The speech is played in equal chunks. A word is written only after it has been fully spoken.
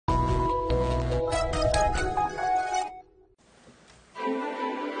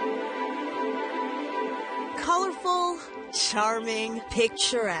charming,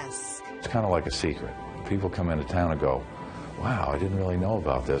 picturesque. It's kind of like a secret. People come into town and go, wow, I didn't really know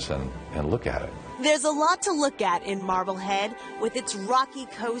about this, and look at it. There's a lot to look at in Marblehead, with its rocky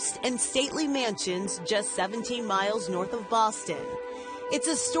coast and stately mansions just 17 miles north of Boston. It's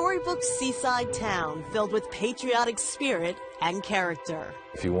a storybook seaside town filled with patriotic spirit and character.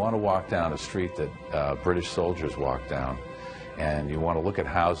 If you want to walk down a street that British soldiers walked down, and you want to look at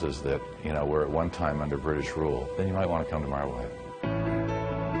houses that, you know, were at one time under British rule, then you might want to come to Marblehead.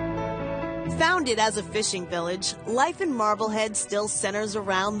 Founded as a fishing village, life in Marblehead still centers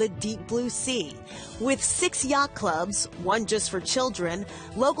around the deep blue sea. With 6 yacht clubs, one just for children,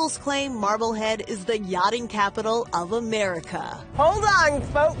 locals claim Marblehead is the yachting capital of America. Hold on,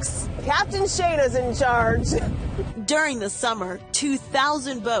 folks. Captain Shana's in charge. During the summer,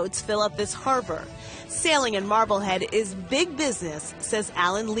 2,000 boats fill up this harbor. Sailing in Marblehead is big business, says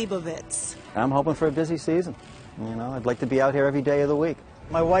Alan Leibovitz. I'm hoping for a busy season. You know, I'd like to be out here every day of the week.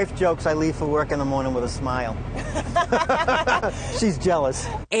 My wife jokes I leave for work in the morning with a smile. She's jealous.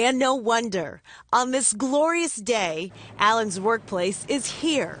 And no wonder. On this glorious day, Alan's workplace is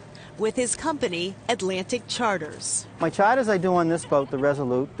here with his company, Atlantic Charters. My charters I do on this boat, the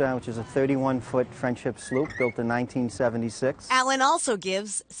Resolute, which is a 31-foot friendship sloop built in 1976. Alan also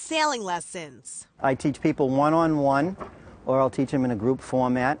gives sailing lessons. I teach people one-on-one, or I'll teach them in a group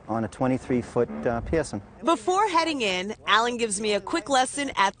format on a 23-foot Pearson. Before heading in, Alan gives me a quick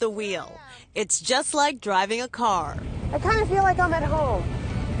lesson at the wheel. It's just like driving a car. I kind of feel like I'm at home,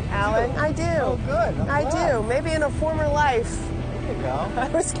 Alan. I do. Oh, good. I do. Maybe in a former life. There you go. I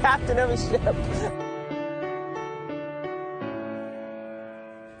was captain of a ship.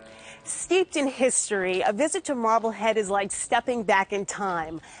 Steeped in history, a visit to Marblehead is like stepping back in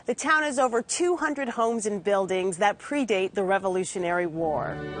time. The town has over 200 homes and buildings that predate the Revolutionary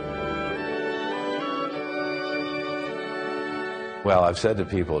War. Well, I've said to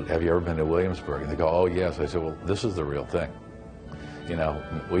people, have you ever been to Williamsburg? And they go, oh, yes. I said, well, this is the real thing. You know,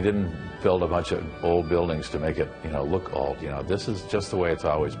 we didn't build a bunch of old buildings to make it, you know, look old. You know, this is just the way it's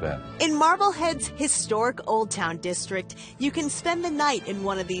always been. In Marblehead's historic Old Town district, you can spend the night in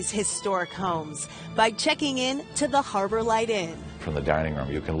one of these historic homes by checking in to the Harbor Light Inn. From the dining room,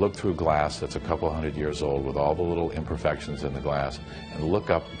 you can look through glass that's a couple hundred years old with all the little imperfections in the glass and look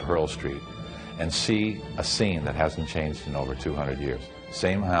up Pearl Street and see a scene that hasn't changed in over 200 years.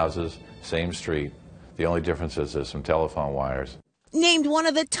 Same houses, same street. The only difference is there's some telephone wires. Named one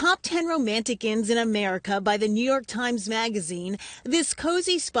of the top 10 romantic inns in America by the New York Times Magazine, this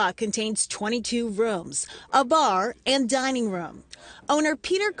cozy spot contains 22 rooms, a bar, and dining room. Owner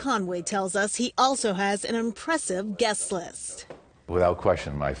Peter Conway tells us he also has an impressive guest list. Without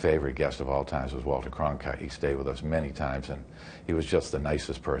question, my favorite guest of all times was Walter Cronkite. He stayed with us many times, and he was just the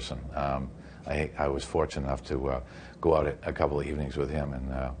nicest person. I was fortunate enough to go out a couple of evenings with him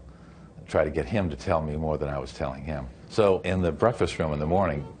and try to get him to tell me more than I was telling him. So in the breakfast room in the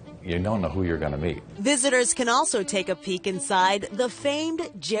morning, you don't know who you're going to meet. Visitors can also take a peek inside the famed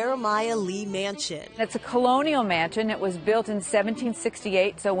Jeremiah Lee Mansion. It's a colonial mansion. It was built in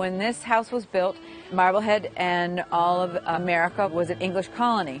 1768, so when this house was built, Marblehead and all of America was an English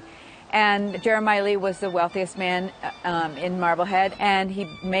colony. And Jeremiah Lee was the wealthiest man in Marblehead, and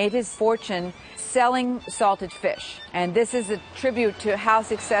he made his fortune selling salted fish. And this is a tribute to how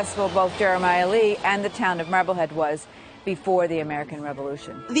successful both Jeremiah Lee and the town of Marblehead was before the American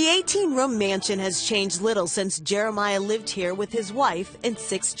Revolution. The 18-room mansion has changed little since Jeremiah lived here with his wife and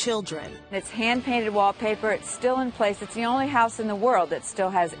 6 children. It's hand-painted wallpaper. It's still in place. It's the only house in the world that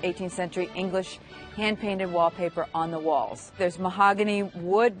still has 18th century English hand-painted wallpaper on the walls. There's mahogany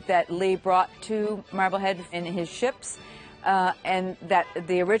wood that Lee brought to Marblehead in his ships, and that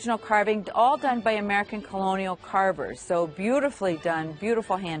the original carving, all done by American colonial carvers. So beautifully done,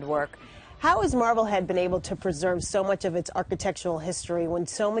 beautiful handwork. How has Marblehead been able to preserve so much of its architectural history when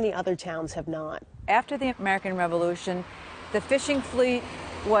so many other towns have not? After the American Revolution, the fishing fleet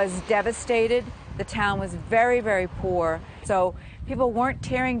was devastated. The town was very, very poor. So people weren't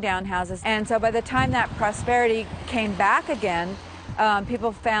tearing down houses. And so by the time that prosperity came back again,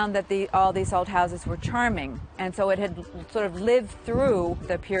 people found that all these old houses were charming. And so it had sort of lived through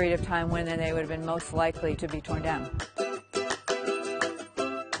the period of time when they would have been most likely to be torn down.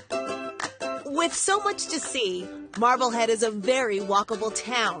 With so much to see, Marblehead is a very walkable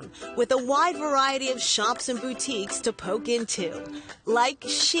town with a wide variety of shops and boutiques to poke into, like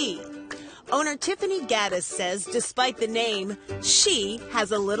She. Owner Tiffany Gaddis says despite the name, she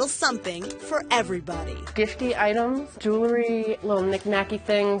has a little something for everybody. Gifty items, jewelry, little knick-knacky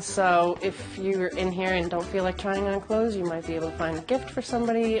things, so if you're in here and don't feel like trying on clothes, you might be able to find a gift for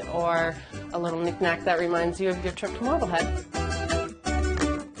somebody or a little knick-knack that reminds you of your trip to Marblehead.